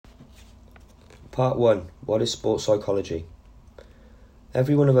Part 1. What is sports psychology?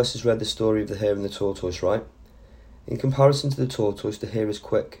 Every one of us has read the story of the hare and the tortoise, right? In comparison to the tortoise, the hare is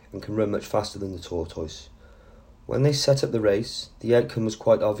quick and can run much faster than the tortoise. When they set up the race, the outcome was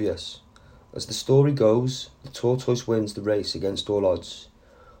quite obvious. As the story goes, the tortoise wins the race against all odds.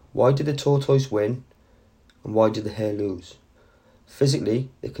 Why did the tortoise win, and why did the hare lose? Physically,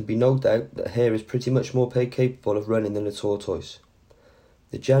 there can be no doubt that a hare is pretty much more capable of running than a tortoise.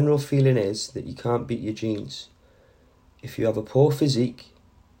 The general feeling is that you can't beat your genes. If you have a poor physique,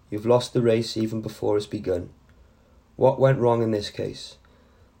 you've lost the race even before it's begun. What went wrong in this case?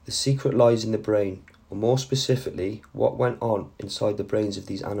 The secret lies in the brain, or more specifically, what went on inside the brains of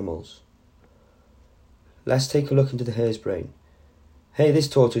these animals. Let's take a look into the hare's brain. Hey, this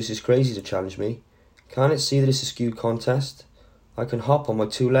tortoise is crazy to challenge me. Can't it see that it's a skewed contest? I can hop on my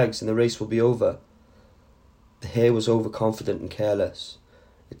 2 legs and the race will be over. The hare was overconfident and careless.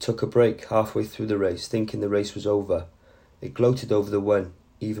 It took a break halfway through the race, thinking the race was over. It gloated over the win,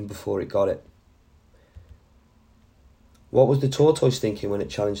 even before it got it. What was the tortoise thinking when it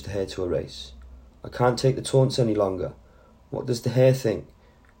challenged the hare to a race? I can't take the taunts any longer. What does the hare think?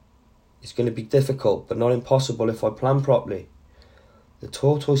 It's going to be difficult, but not impossible if I plan properly. The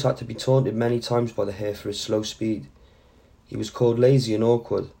tortoise had to be taunted many times by the hare for his slow speed. He was called lazy and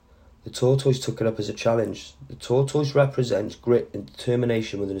awkward. The tortoise took it up as a challenge. The tortoise represents grit and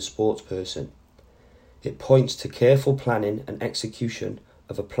determination within a sports person. It points to careful planning and execution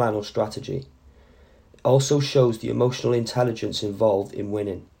of a plan or strategy. It also shows the emotional intelligence involved in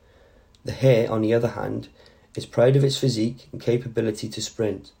winning. The hare, on the other hand, is proud of its physique and capability to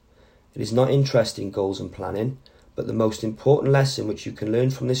sprint. It is not interested in goals and planning, but the most important lesson which you can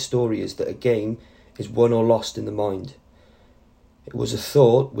learn from this story is that a game is won or lost in the mind. It was a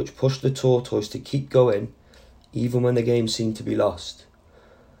thought which pushed the tortoise to keep going, even when the game seemed to be lost.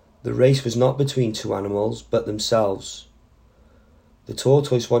 The race was not between 2 animals, but themselves. The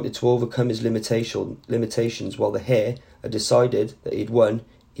tortoise wanted to overcome his limitations, while the hare had decided that he had won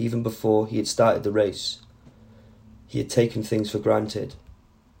even before he had started the race. He had taken things for granted.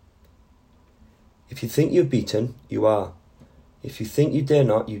 If you think you're beaten, you are. If you think you dare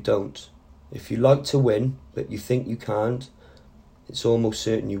not, you don't. If you like to win, but you think you can't, it's almost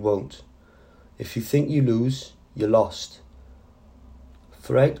certain you won't. If you think you lose, you're lost.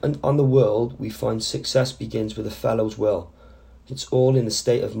 Throughout and on the world, we find success begins with a fellow's will. It's all in the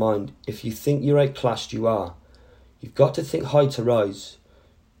state of mind. If you think you're outclassed, you are. You've got to think high to rise.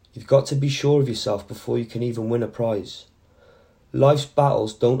 You've got to be sure of yourself before you can even win a prize. Life's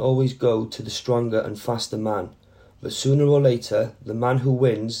battles don't always go to the stronger and faster man, but sooner or later, the man who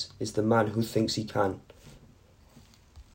wins is the man who thinks he can.